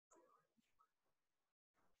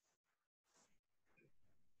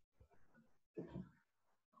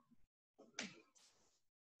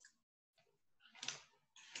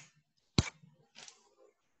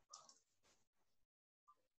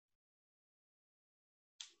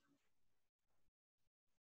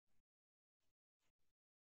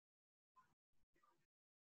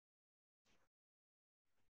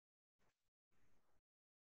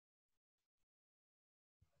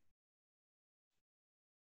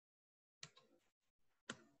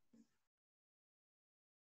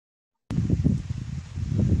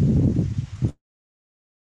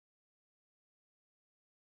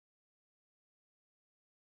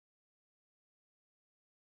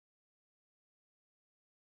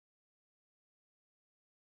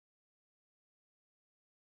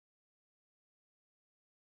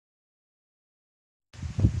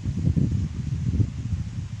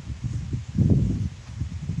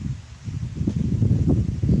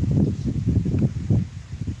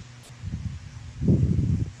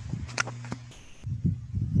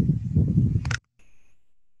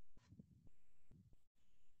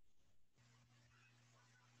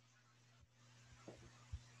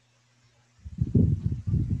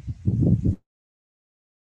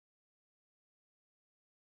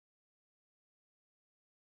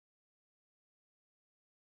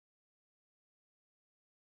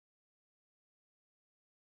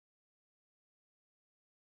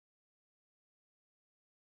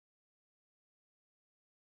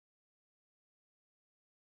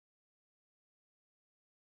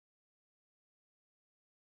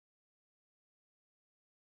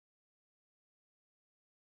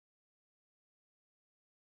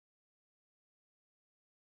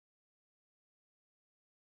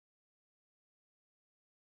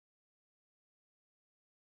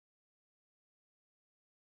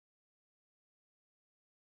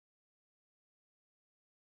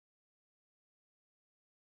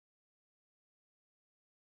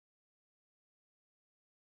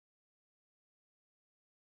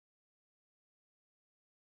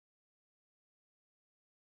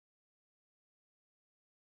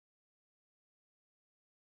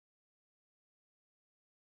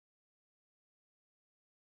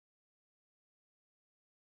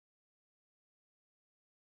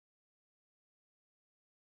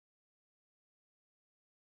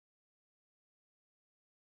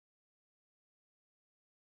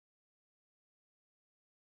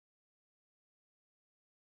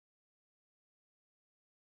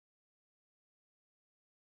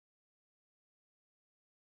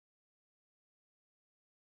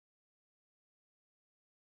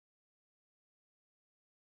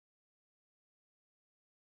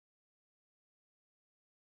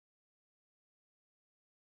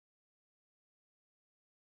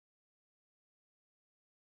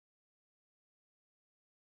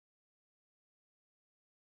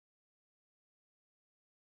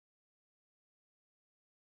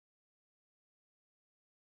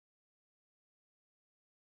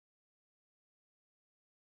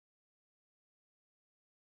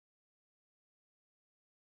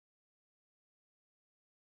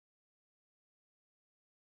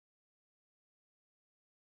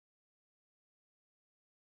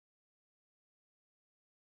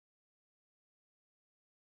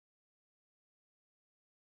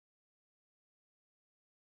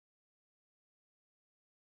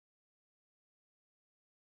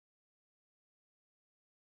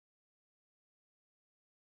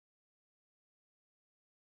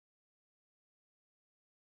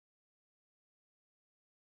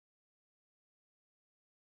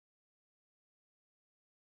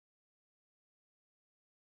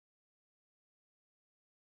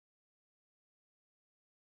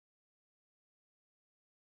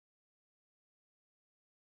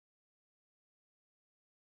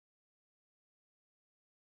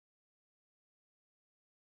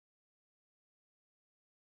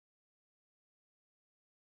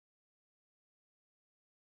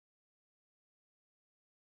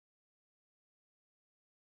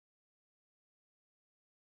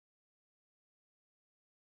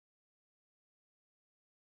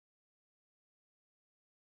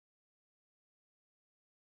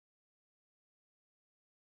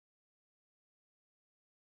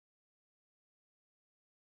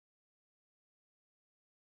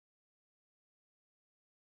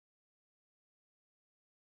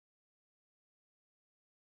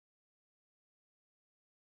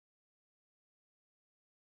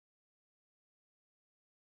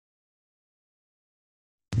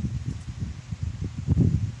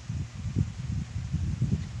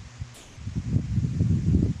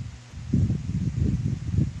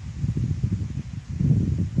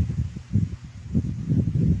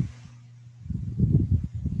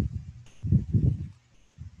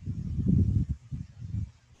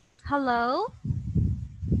Hello?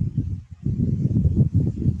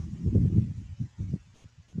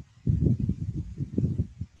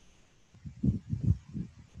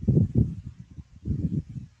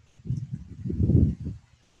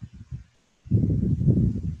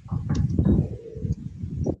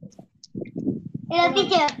 Hello,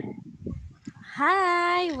 teacher.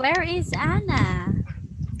 Hi, where is Anna?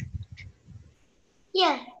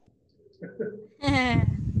 Yeah.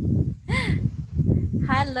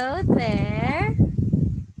 Hello there.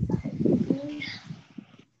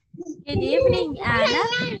 Good evening, Anna.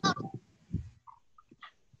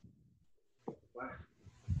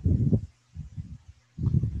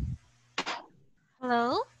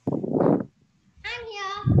 Hello? I'm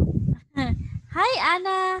here. Hi,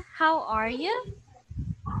 Anna. How are you?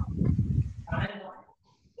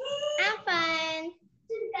 I'm fine.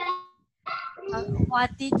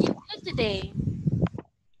 What did you do today?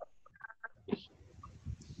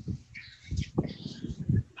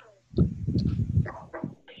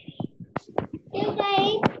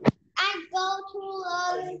 Today, I go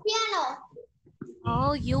to piano.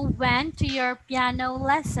 Oh, you went to your piano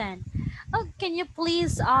lesson. Oh, can you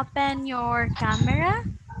please open your camera?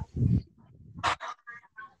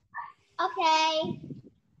 Okay.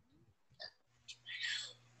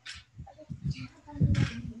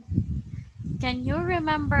 Can you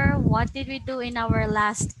remember what did we do in our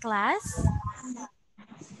last class?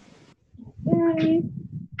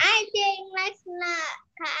 I think next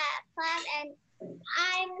class and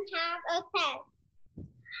I have a test.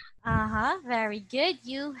 Very good.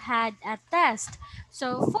 You had a test.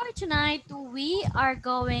 So for tonight, we are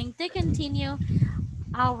going to continue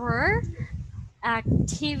our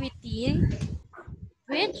activity,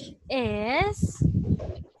 which is,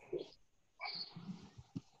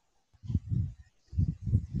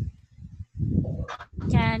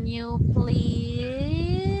 can you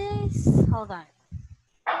please, hold on.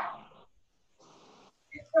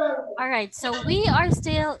 All right, so we are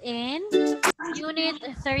still in Unit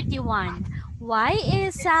 31. Why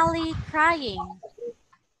is Sally crying?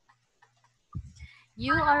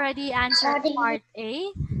 You already answered Sorry. part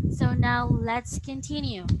A, so now let's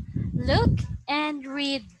continue. Look and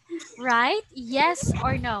read. Write yes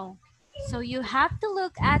or no. So you have to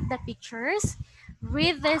look at the pictures,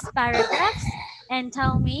 read these paragraphs, and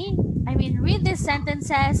tell me, read these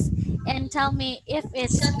sentences and tell me if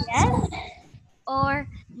it's yes or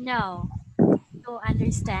no. You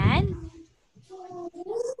understand?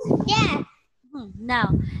 Yes.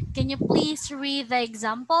 Now, can you please read the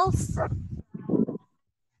examples?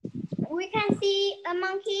 We can see a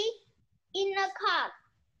monkey in a car.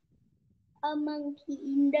 A monkey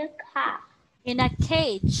in the car. In a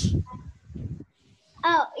cage.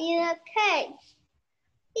 Oh, in a cage.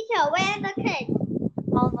 Teacher, where's the cage?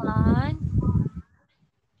 Hold on.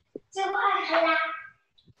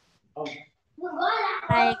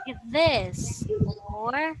 Like this.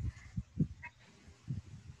 Or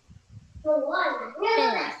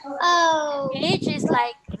this. Oh. Cage is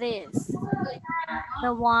like this.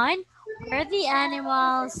 The one where the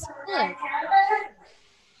animals live.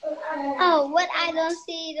 Oh, but I don't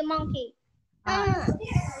see the monkey. Uh,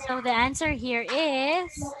 so the answer here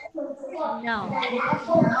is no.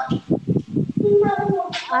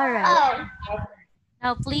 All right. Oh,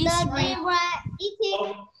 Now please the read. zebra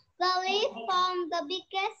eating the leaf from the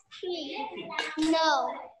biggest tree.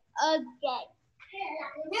 No. Okay.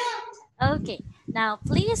 Okay. Now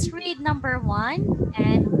please read number 1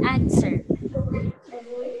 and answer.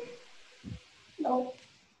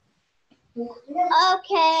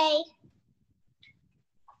 Okay.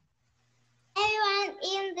 Everyone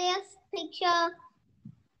in this picture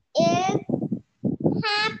is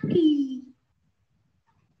happy.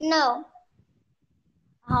 No,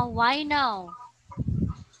 Why no?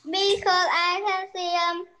 because I can see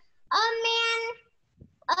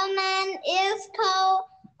a man is cold,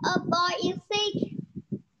 a boy is sick,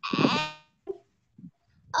 and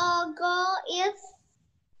a girl is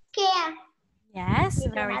scared. Yes,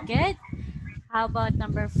 very good. How about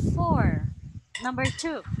number 4? Number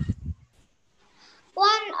 2.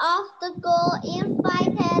 One of the girl is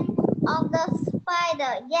frightened of the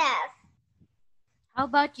spider. Yes. How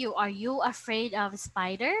about you? Are you afraid of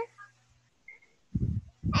spider?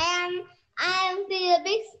 And I see a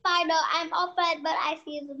big spider. I'm afraid, but I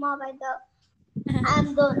see the small spider.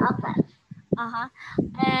 I'm don't afraid. Uh-huh.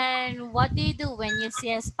 And what do you do when you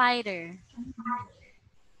see a spider?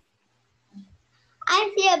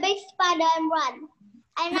 I see a big spider and run.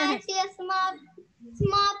 And I see a small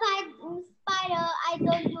spider. I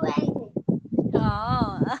don't do anything.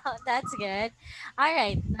 Oh, that's good. All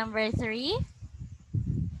right, number 3.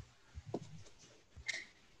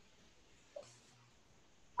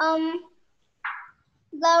 Um,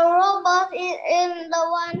 the robot is in the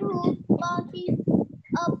one who body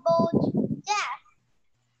a boat. Yes,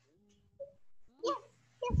 yes,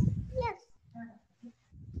 yes, yes.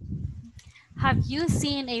 Have you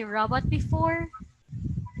seen a robot before?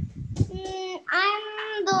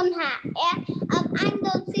 I don't have. I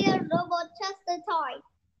don't see a robot, just a toy.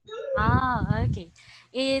 Ah, okay.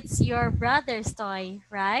 It's your brother's toy,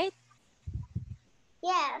 right?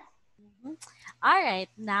 Yes. Mhm. All right.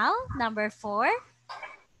 Now, number 4.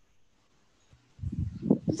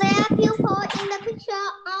 There are people in the picture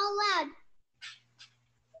out loud.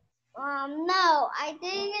 No, I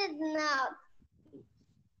think it's not.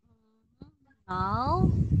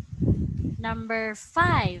 Now, number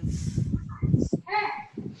 5.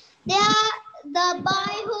 There, the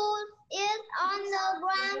boy who is on the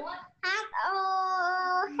ground has a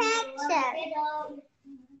headset.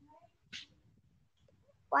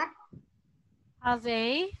 What? Have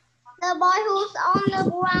a The boy who's on the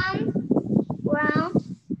ground.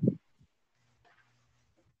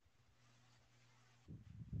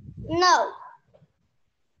 No.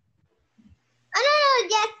 Oh, no,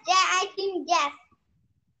 yes, yeah, I think yes.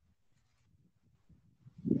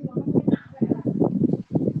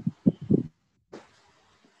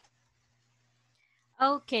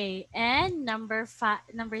 Okay, and number 6.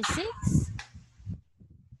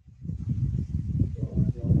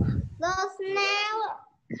 The snail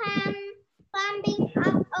come climbing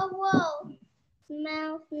up a wall.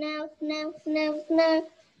 Snail, snail, snail, snail, snail,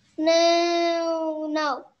 snail.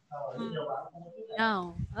 No. Mm,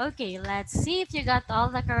 no. Okay, let's see if you got all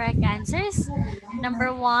the correct answers.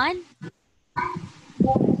 Number 1.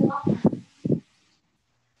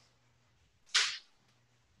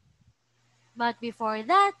 But before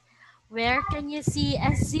that, where can you see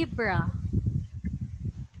a zebra?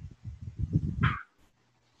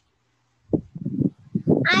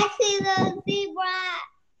 I see the zebra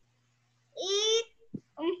eat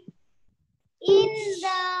in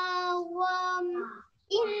the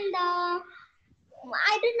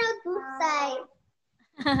I don't know to say.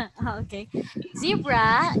 Okay.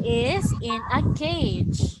 Zebra is in a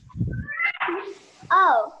cage.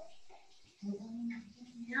 Oh,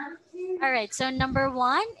 All right, so number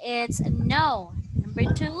 1, it's no.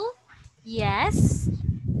 Number 2, yes.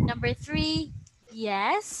 Number 3,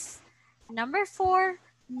 yes. Number 4,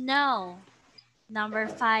 no. Number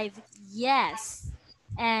 5, yes.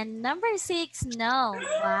 And number 6, no.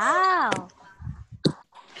 Wow.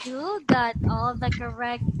 You got all the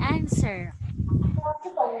correct answer.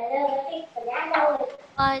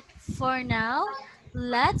 But for now,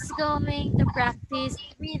 let's going to practice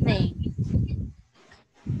breathing.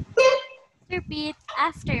 Repeat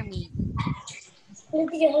after me.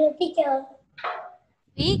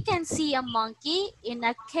 We can see a monkey in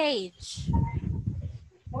a cage.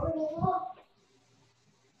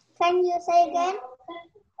 can you say again?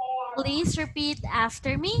 Please repeat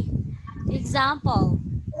after me. Example,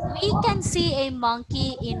 we can see a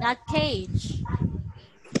monkey in a cage.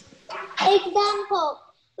 Example,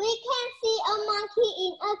 we can see a monkey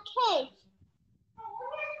in a cage.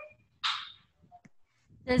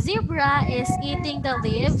 The zebra is eating the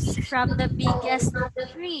leaves from the biggest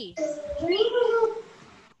tree.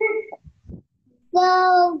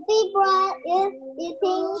 The zebra is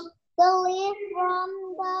eating the leaf from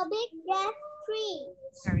the biggest tree.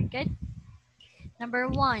 Very good. Number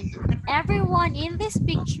 1, everyone in this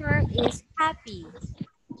picture is happy.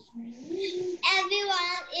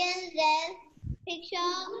 Everyone in this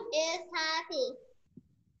picture is happy.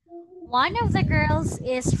 One of the girls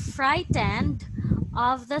is frightened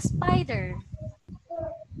of the spider.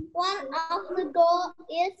 One of the girls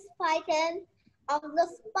is frightened of the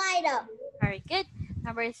spider. Very good.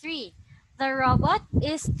 Number 3, the robot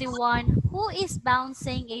is the one who is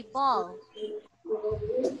bouncing a ball.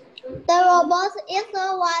 The robot is the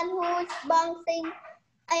one who is bouncing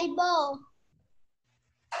a ball.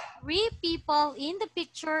 3 people in the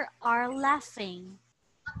picture are laughing.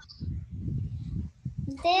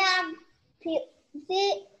 There are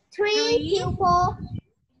the three 3, people.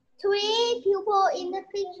 Three people in the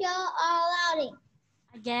picture are laughing.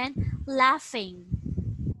 again, laughing.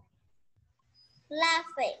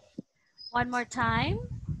 Laughing. One more time.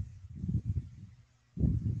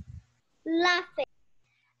 Laughing.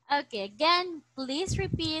 Okay, again, please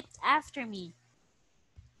repeat after me.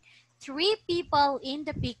 3 people in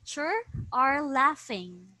the picture are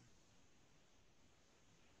laughing.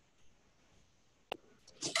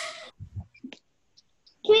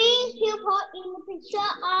 Three people in the picture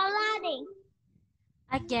are laughing.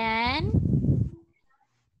 Again,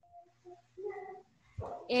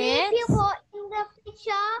 Three it's people in the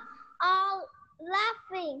picture are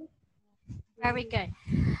laughing. Very good.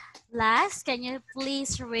 Last, can you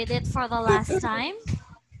please read it for the last time?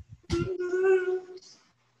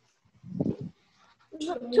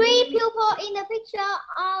 Three people in the picture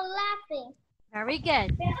are laughing. Very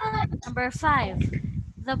good. Number 5.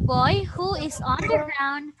 The boy who is on the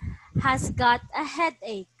ground has got a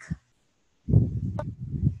headache.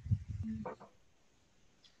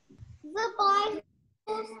 The boy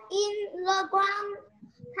who's in the ground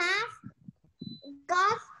has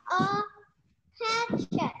got a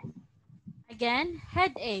headache. Again,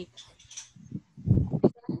 headache.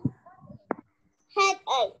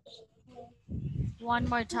 Headache. One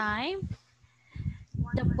more time.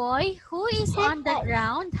 The boy who is on the Headache.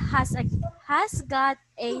 ground has got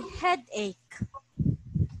a headache.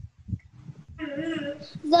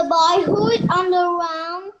 The boy who's on the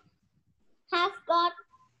ground has got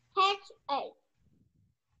headache.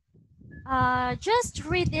 Just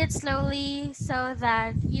read it slowly so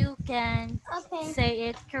that you can Okay. say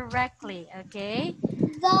it correctly, okay?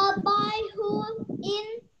 The boy who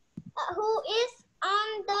is on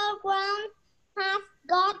the ground has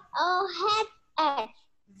got a headache.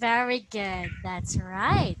 Very good. That's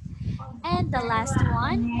right. And the last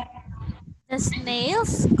one, the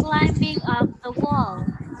snails climbing up the wall.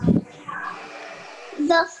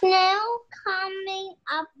 The snail coming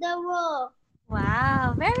up the wall.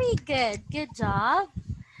 Wow, very good. Good job.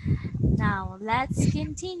 Now let's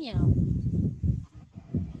continue.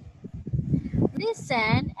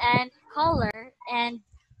 Listen and color and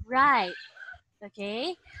write.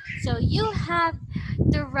 Okay? So you have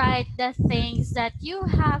to write the things that you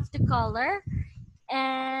have to color,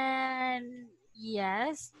 and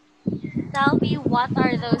yes, tell me what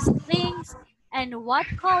are those things and what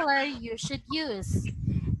color you should use.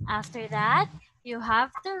 After that, you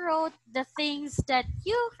have to write the things that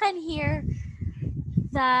you can hear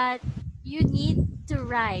that you need to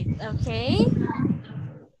write, okay?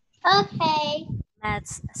 Okay.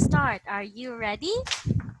 Let's start. Are you ready?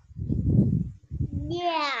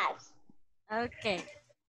 Yes. Okay.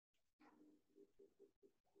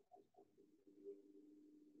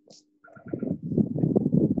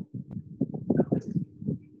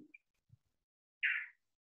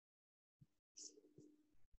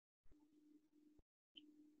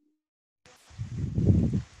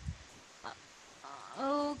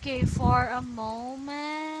 Okay, for a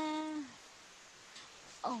moment.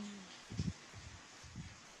 Oh,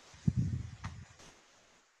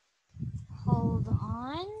 hold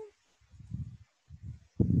on.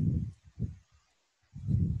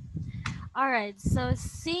 All right, so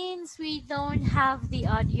since we don't have the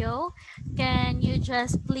audio, can you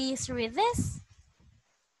just please read this?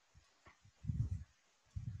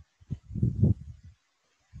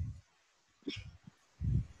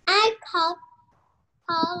 I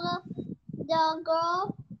color the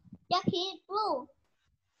girl jacket blue.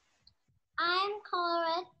 I'm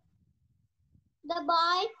colored the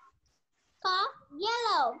boy scarf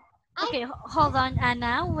yellow. I Okay, hold on,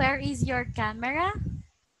 Anna. Where is your camera?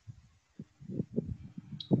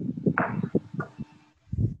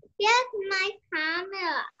 get my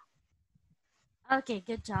camera. Okay,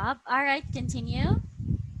 good job. All right, continue.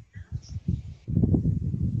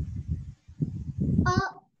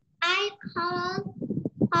 Oh, I colored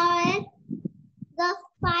the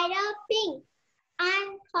spider pink.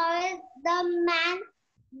 I'm colored the man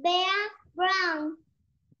bear brown.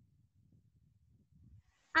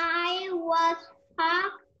 I was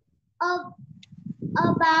talk of,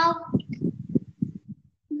 about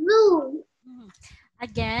blue. Mhm.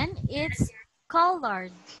 Again, it's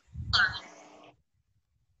colored.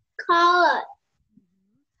 Color.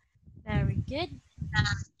 Very good.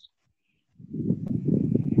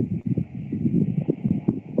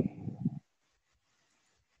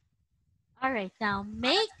 All right, now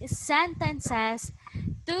make sentences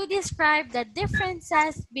to describe the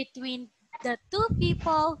differences between the two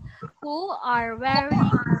people who are wearing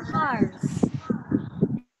scarves.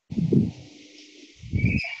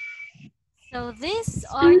 So these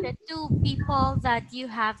are the two people that you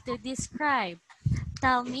have to describe.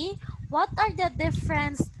 Tell me, what are the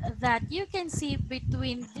difference that you can see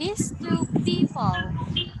between these two people?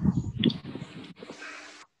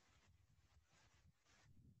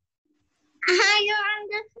 I don't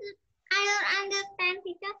understand. I don't understand,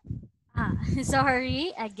 teacher. Ah,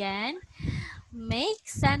 sorry, again. Make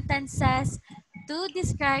sentences to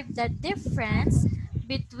describe the difference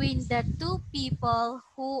between the two people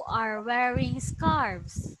who are wearing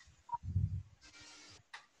scarves.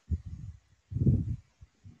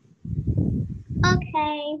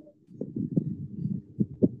 Okay.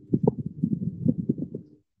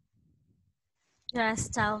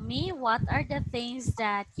 Just tell me what are the things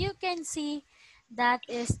that you can see that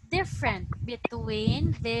is different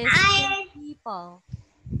between these two I people.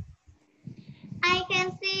 I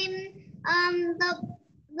can see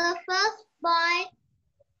the first boy.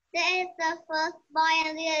 There is the first boy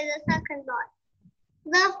and there is the second boy.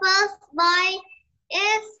 The first boy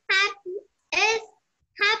is happy is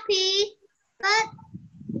happy, but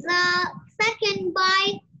the second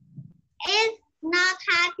boy is not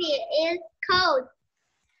happy. Is cold.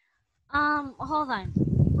 Hold on.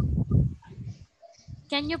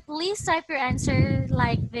 Can you please type your answer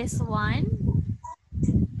like this one?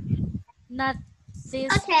 Not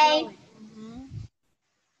this Okay. flowing.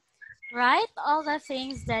 Write all the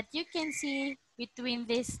things that you can see between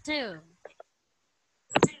these two.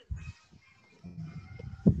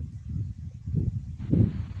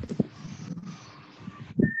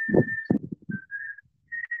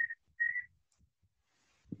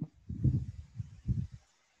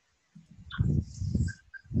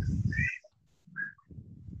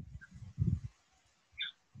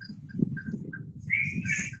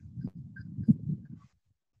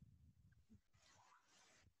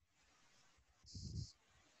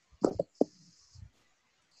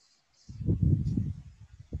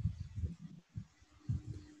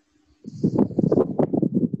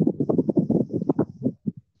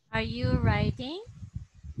 Are you writing?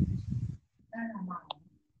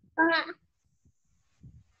 Uh,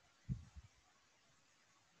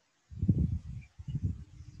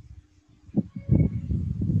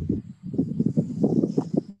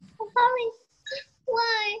 sorry.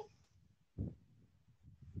 Why?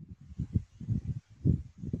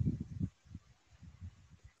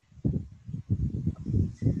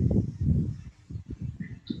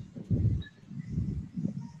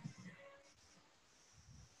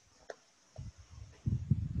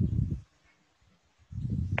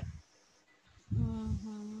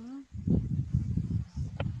 Mm-hmm.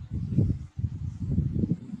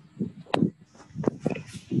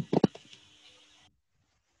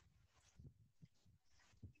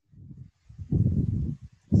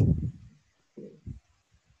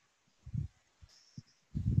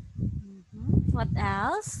 Mm-hmm. What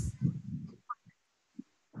else?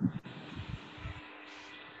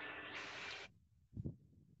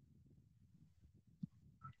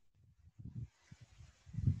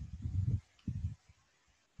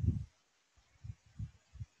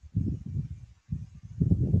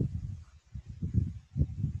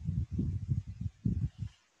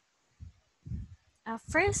 A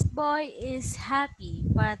first boy is happy,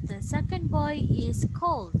 but the second boy is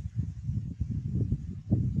cold.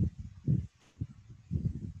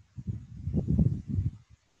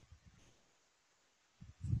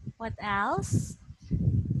 What else?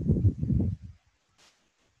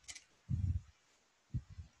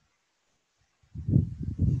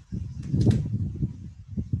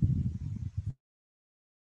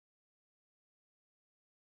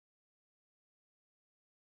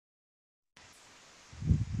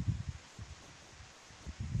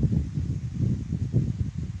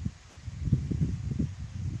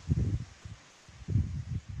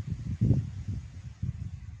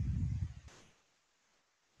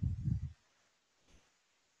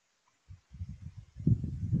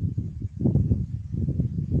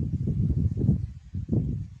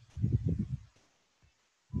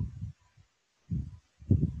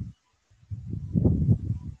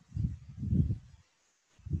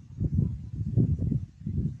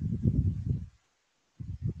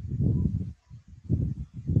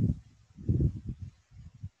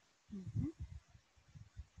 Mhm.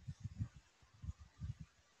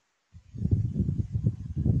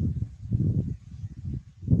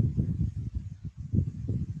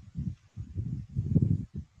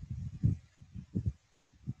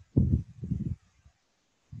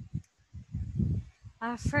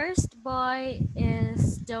 Our first boy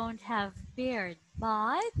is don't have beard,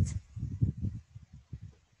 but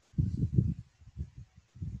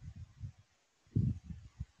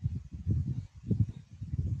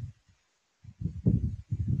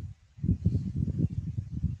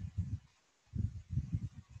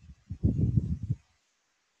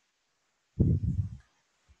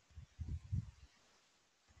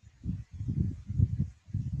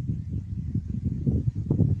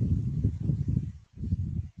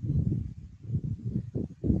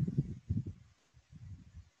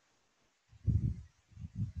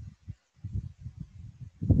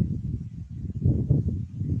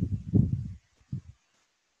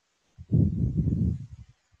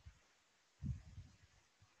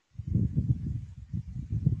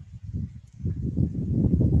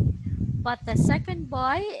the second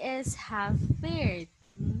boy is half beard.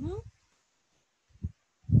 Mhm.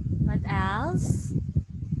 What else?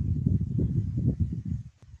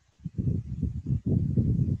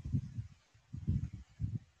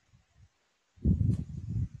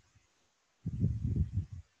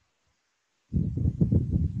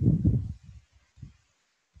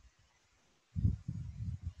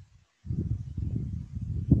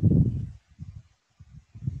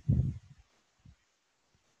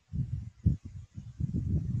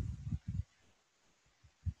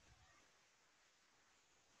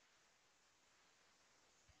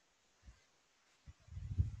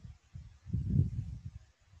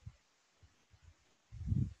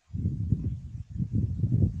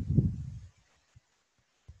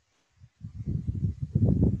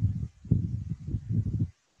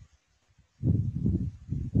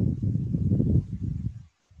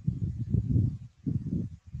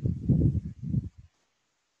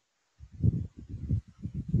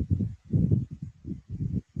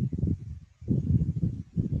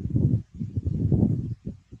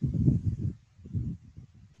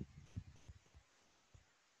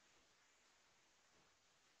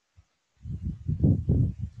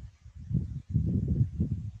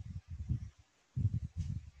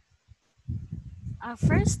 Our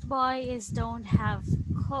first boy is don't have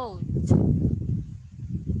coat.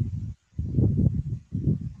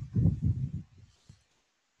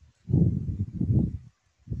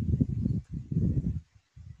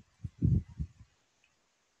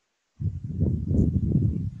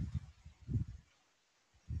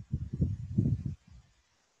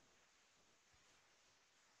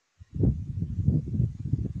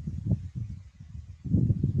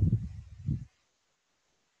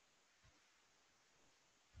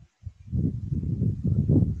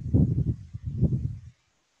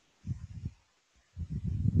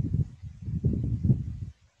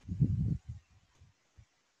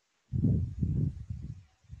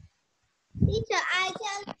 Teacher, I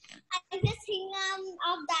just think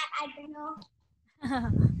of that. I don't know.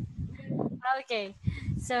 Okay,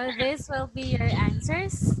 so this will be your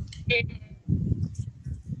answers.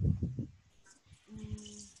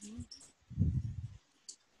 Mhm.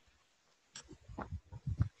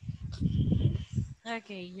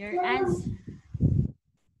 Okay, your answer.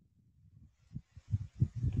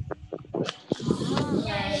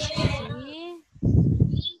 Let's see.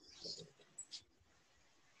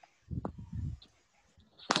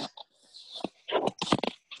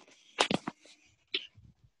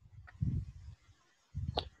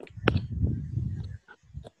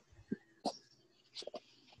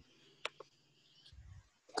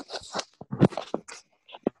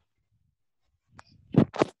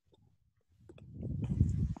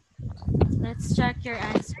 Let's check your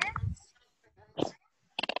answer.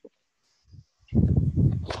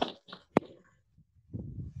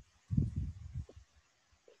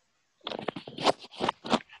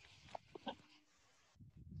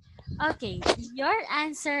 Okay, your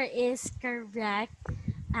answer is correct,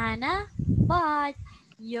 Anna, but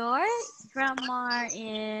your grammar is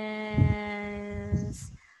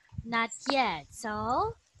not yet.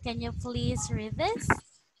 So, can you please read this?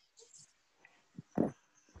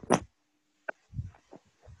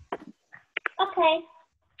 Okay.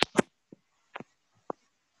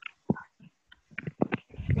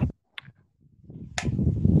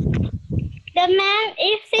 The man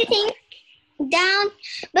is sitting down,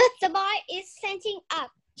 but the boy is sitting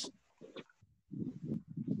up.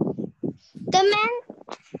 The man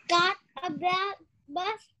got a belt,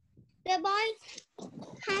 but the boy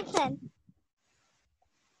hasn't.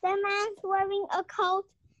 The man's wearing a coat,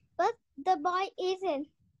 but the boy isn't.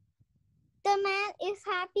 The man is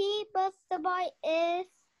happy, but the boy is.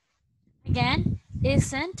 Again,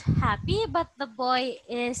 isn't happy, but the boy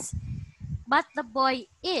is.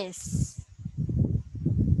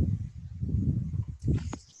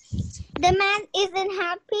 The man isn't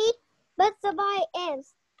happy, but the boy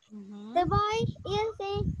is. Mm-hmm. The boy is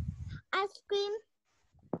eating ice cream,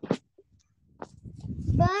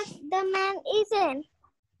 but the man isn't.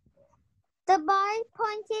 The boy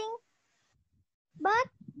pointing, but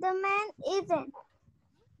the man isn't.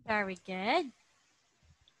 Very good.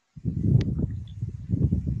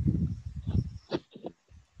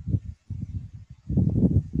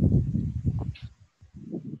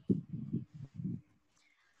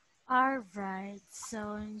 All right.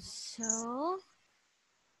 So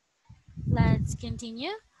let's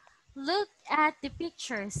continue. Look at the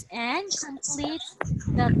pictures and the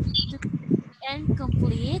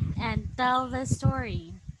complete and tell the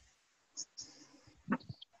story.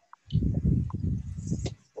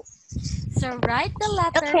 So write the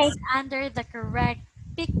Okay. letters under the correct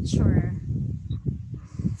picture.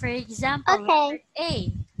 For example, Okay. letter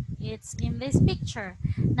A. It's in this picture.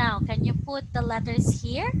 Now, can you put the letters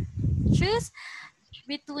here? Choose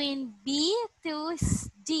between B to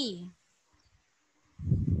D.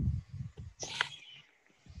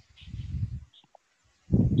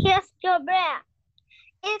 Here's your bear.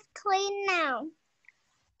 It's clean now.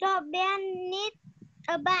 Your bear needs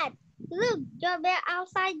a bath. Look, your bear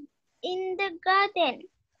outside in the garden.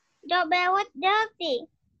 Your bear was dirty.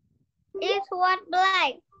 It was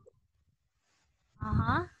black.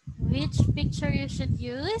 Which picture you should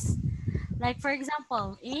use? Like for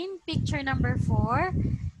example, in picture number 4,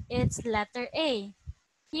 it's letter A.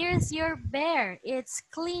 Here's your bear. It's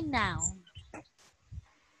clean now.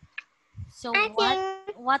 So I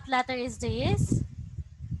think what letter is this?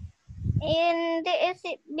 in the is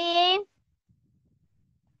it B,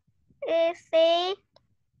 C,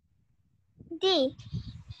 D.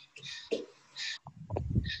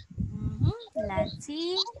 Let's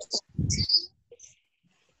see.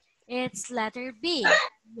 It's letter B.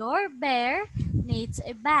 Your bear needs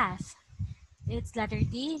a bath. It's letter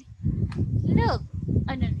D. Look,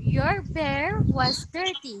 your bear was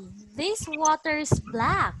dirty. This water's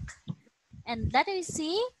black. And letter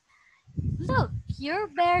C. Look, your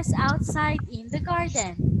bear's outside in the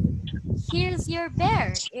garden. Here's your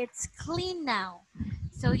bear. It's clean now.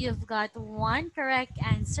 So you've got one correct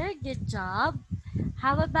answer. Good job.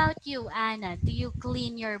 How about you, Anna? Do you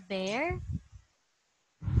clean your bear?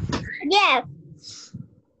 Yes.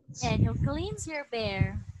 And who cleans your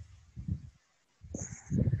bear?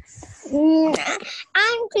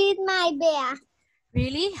 I'm clean my bear.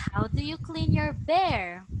 Really? How do you clean your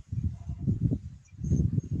bear?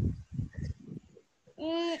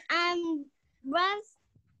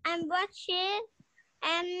 I'm brushing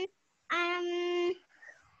and I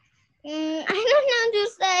don't know to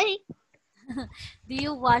say. Do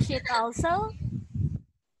you wash it also?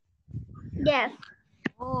 Yes.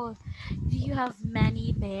 Oh, do you have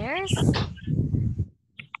many bears?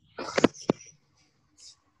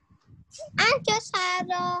 I just had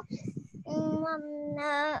um,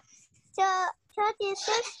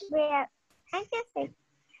 36 bear. I just say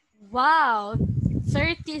Wow,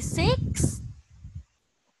 36?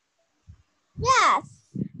 yes.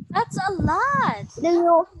 That's a lot. Do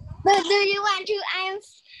you want to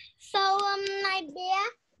show my bear?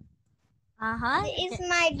 Uh-huh. This is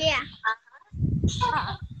my bear.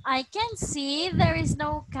 I can see there is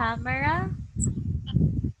no camera.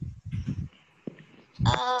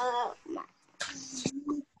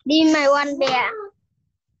 This my one bear.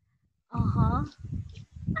 Uh-huh.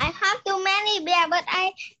 I have too many bear, but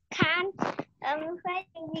I can't fight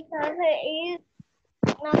because it is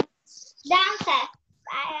not downstairs.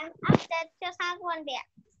 I am upstairs. Just have one bear.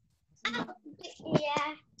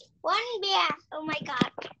 Yeah, one bear. Oh my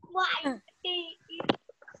God! Why?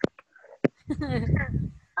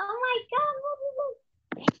 Oh my God!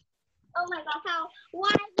 Oh my God! How?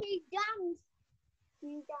 Why he jumps?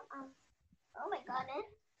 He jumps. Oh my God!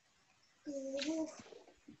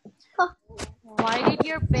 Why did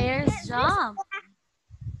your bears jump?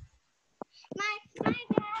 My dad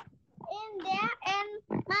in there and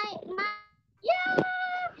my yeah.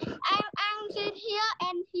 I'm sit here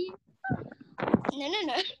and he.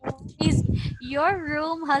 No. Your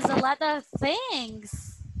room has a lot of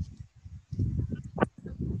things.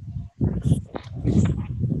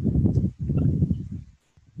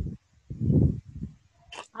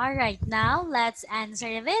 All right, now let's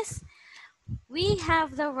answer this. We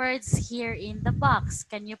have the words here in the box.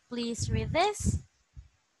 Can you please read this?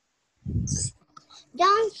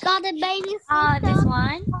 Don't got a baby This sister.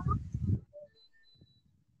 one.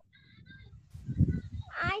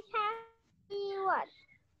 I have what?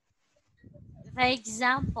 The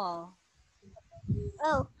example.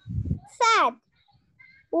 Oh, sad,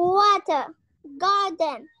 water,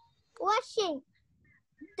 garden, washing,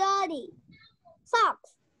 dirty,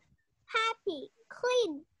 socks, happy,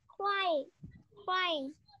 clean, crying.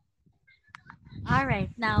 All right,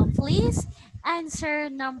 now please answer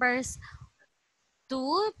numbers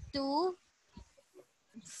 2 to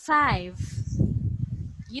 5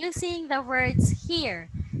 using the words here.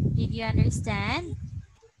 Did you understand?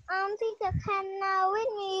 Teacher, can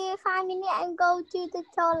with me 5 minutes and go to the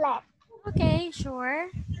toilet? Okay, sure.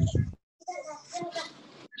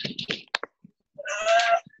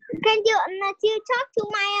 Can you talk to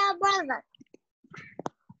my brother?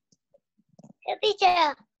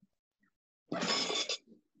 Teacher.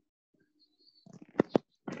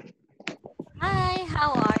 Hi,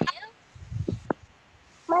 how are you?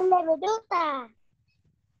 Malaladuta.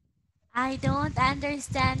 I don't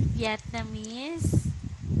understand Vietnamese.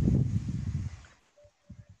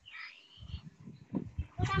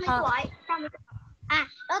 Tao mới How, gọi.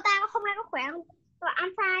 Đôi ta hôm nay có khỏe không? Rồi I'm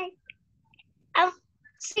fine. I'll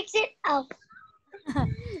fix it up.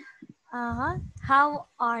 How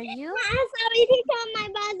are you? I'm sorry because my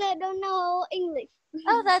brother don't know English.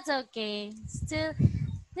 Oh, that's okay.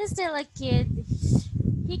 He's still a kid.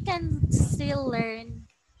 He can still learn.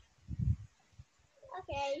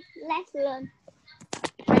 Okay, let's learn.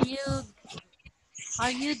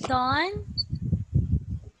 Are you done?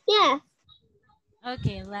 Yeah.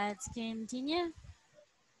 Okay, let's continue.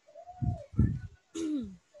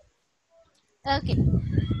 Okay.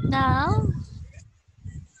 Now,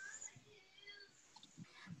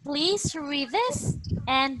 please read this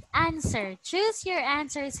and answer. Choose your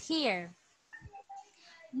answers here.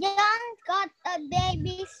 John got a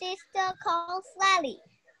baby sister called Sally.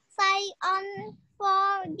 Sally on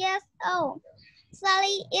 4 years old.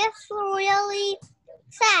 Sally is really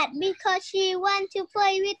sad because she wants to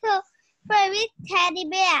play with her favorite teddy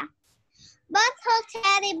bear. But her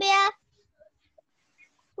teddy bear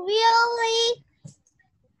really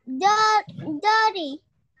dirty.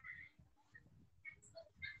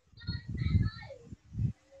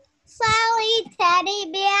 Sally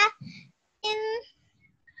teddy bear in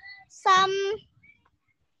some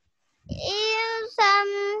in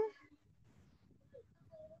some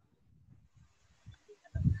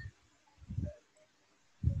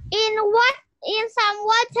in some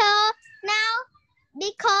water now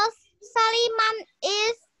because Sally mom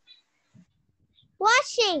is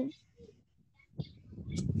washing.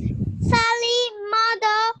 Sally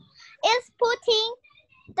mother is putting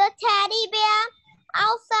the teddy bear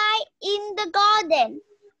outside in the garden.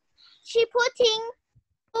 She putting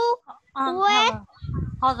two wet.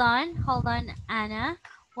 Hold on, Anna.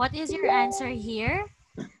 What is your answer here?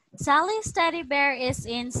 Sally's teddy bear is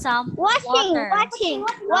in some water. Washing.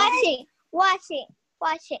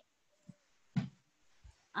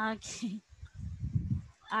 Okay.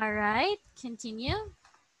 All right. Continue.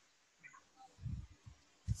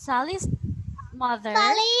 Sally's mother.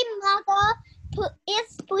 Sally mother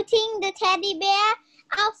is putting the teddy bear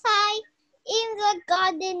outside in the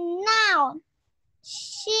garden now.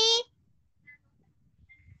 She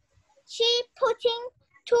putting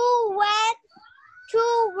two wet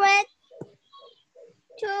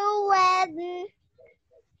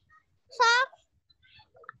socks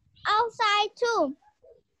outside too.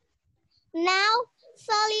 Now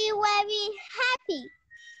Sally very happy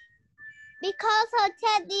because her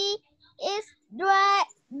teddy is dry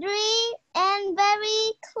and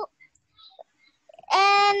very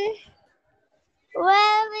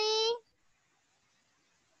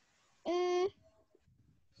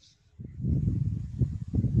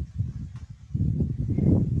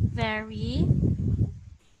Very.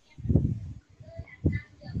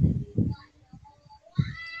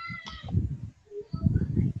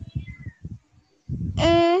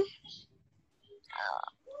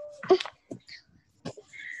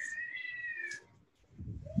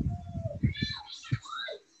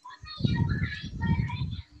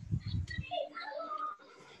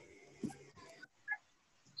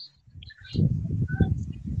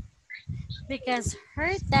 Because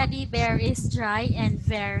her teddy bear is dry and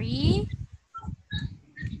very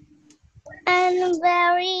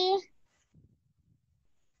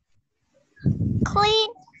clean.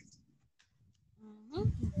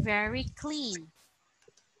 very clean.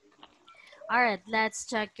 All right, let's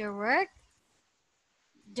check your work.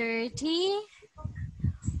 Dirty,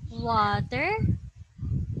 water,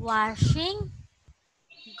 washing,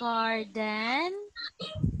 garden,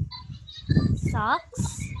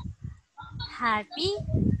 socks, happy,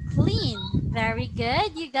 clean. Very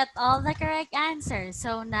good. You got all the correct answers.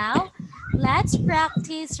 So now, let's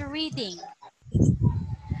practice reading.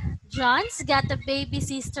 John's got a baby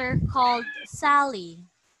sister called Sally.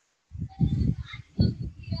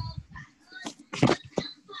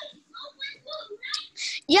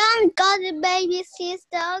 John got a baby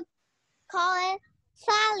sister called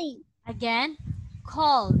Sally. Again,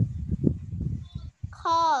 called.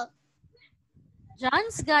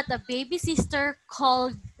 John's got a baby sister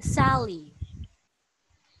called Sally.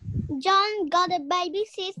 John got a baby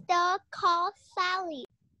sister called Sally.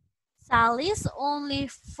 Sally's only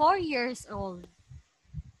 4 years old.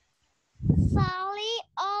 Sally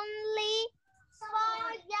only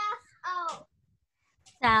 4 years old.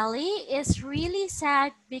 Sally is really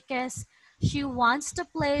sad because she wants to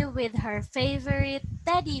play with her favorite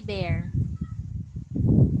teddy bear.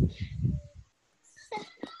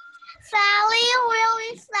 Sally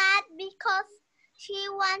really sad because she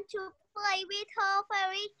wants to play with her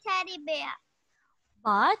favorite teddy bear.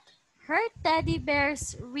 But her teddy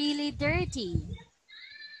bear's really dirty.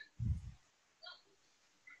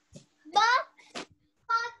 But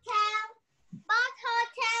her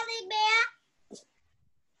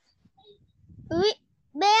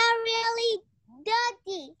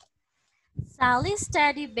Sally's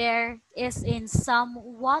teddy bear is in some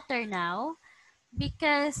water now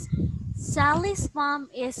because Sally's mom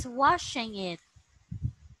is washing it.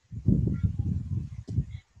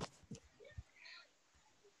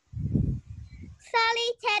 Sally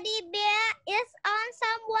teddy bear is on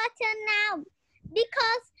some water now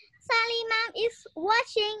because Sally mom is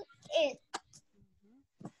washing it.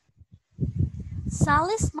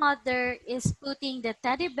 Sally's mother is putting the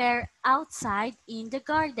teddy bear outside in the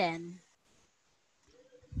garden.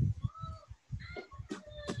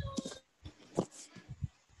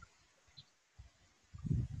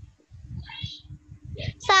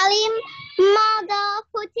 Sally mother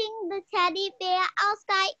putting the teddy bear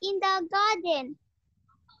outside in the garden.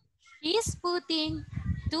 She's putting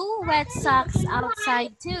two wet socks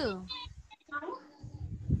outside too.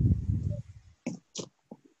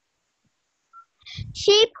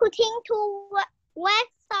 She putting two wet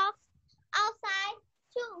socks outside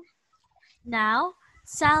too. Now,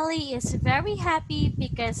 Sally is very happy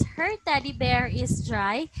because her teddy bear is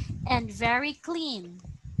dry and very clean.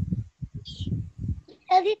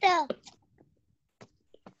 Editor.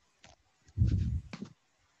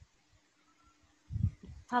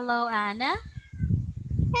 Hello, Anna.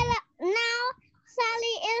 Hello. Now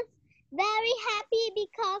Sally is very happy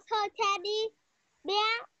because her teddy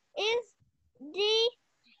bear is dry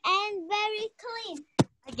and very clean.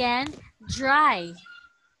 Again, dry.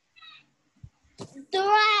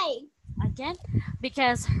 Dry. Again,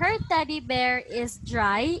 because her teddy bear is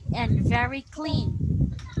dry and very clean.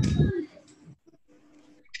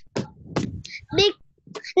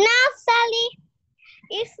 Now Sally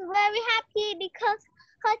is very happy because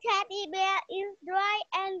her teddy bear is dry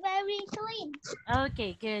and very clean.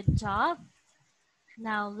 Okay, good job.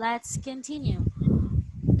 Now let's continue.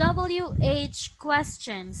 WH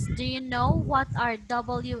questions. Do you know what are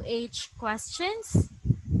WH questions?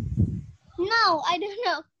 No, I don't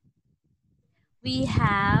know. We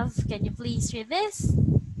have, can you please read this?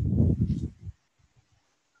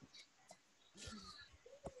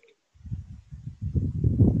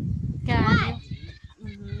 Can What?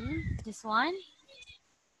 you? This one?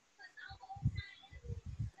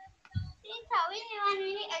 Please tell me 1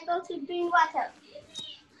 minute I go to drink water.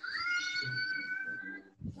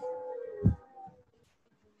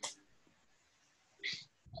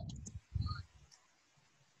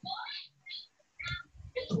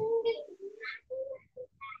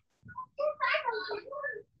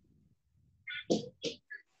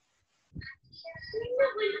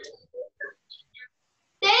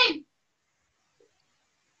 Tên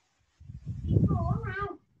Có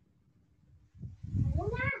nào Có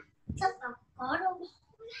nha Chắc là có đâu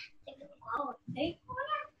Chắc là có rồi Đấy có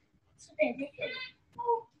nha Sao để đấy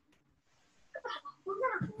Có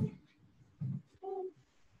nào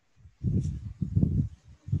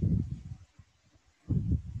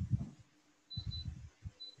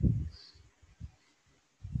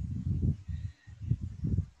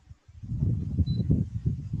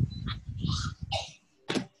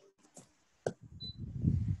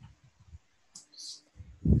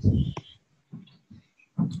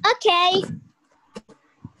Okay.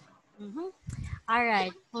 All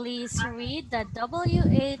right, please read the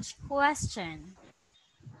WH question.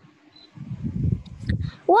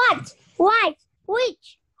 What? Why?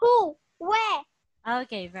 Which? Who? Where?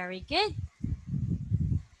 Okay, very good.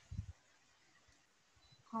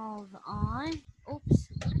 Hold on. Oops.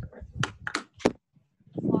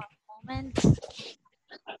 For a moment.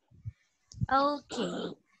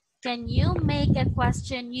 Okay. Can you make a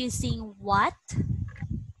question using what?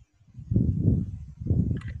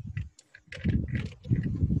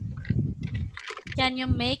 Can you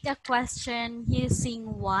make a question using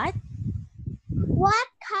what? What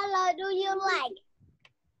color do you like?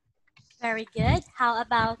 Very good. How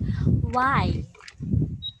about why?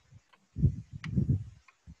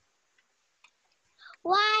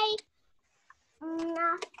 Why?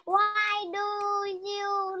 Why do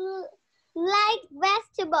you like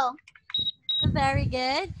vegetable? Very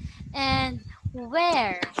good. And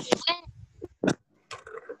where?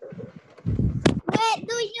 Where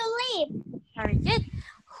do you live? Very good.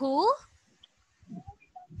 Who?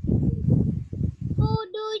 Who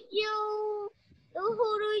do you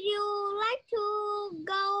like to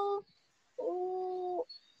go? Who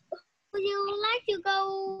you like to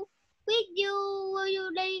go with you? Will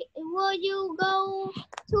you go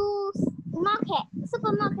to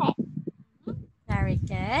supermarket? Very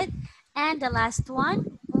good. And the last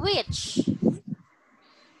one, which?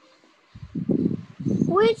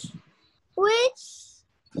 Which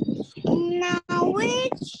now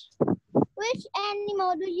which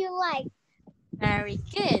animal do you like? Very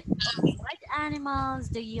good. What animals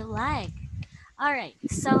do you like? All right.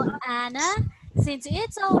 So, Anna, since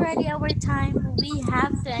it's already our time, we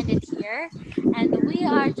have to end it here. And we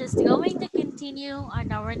are just going to continue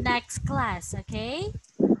on our next class, okay?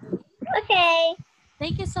 Okay.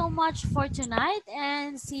 Thank you so much for tonight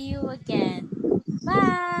and see you again.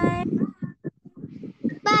 Bye.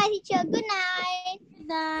 Bye, teacher. Good night. Good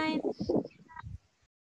night.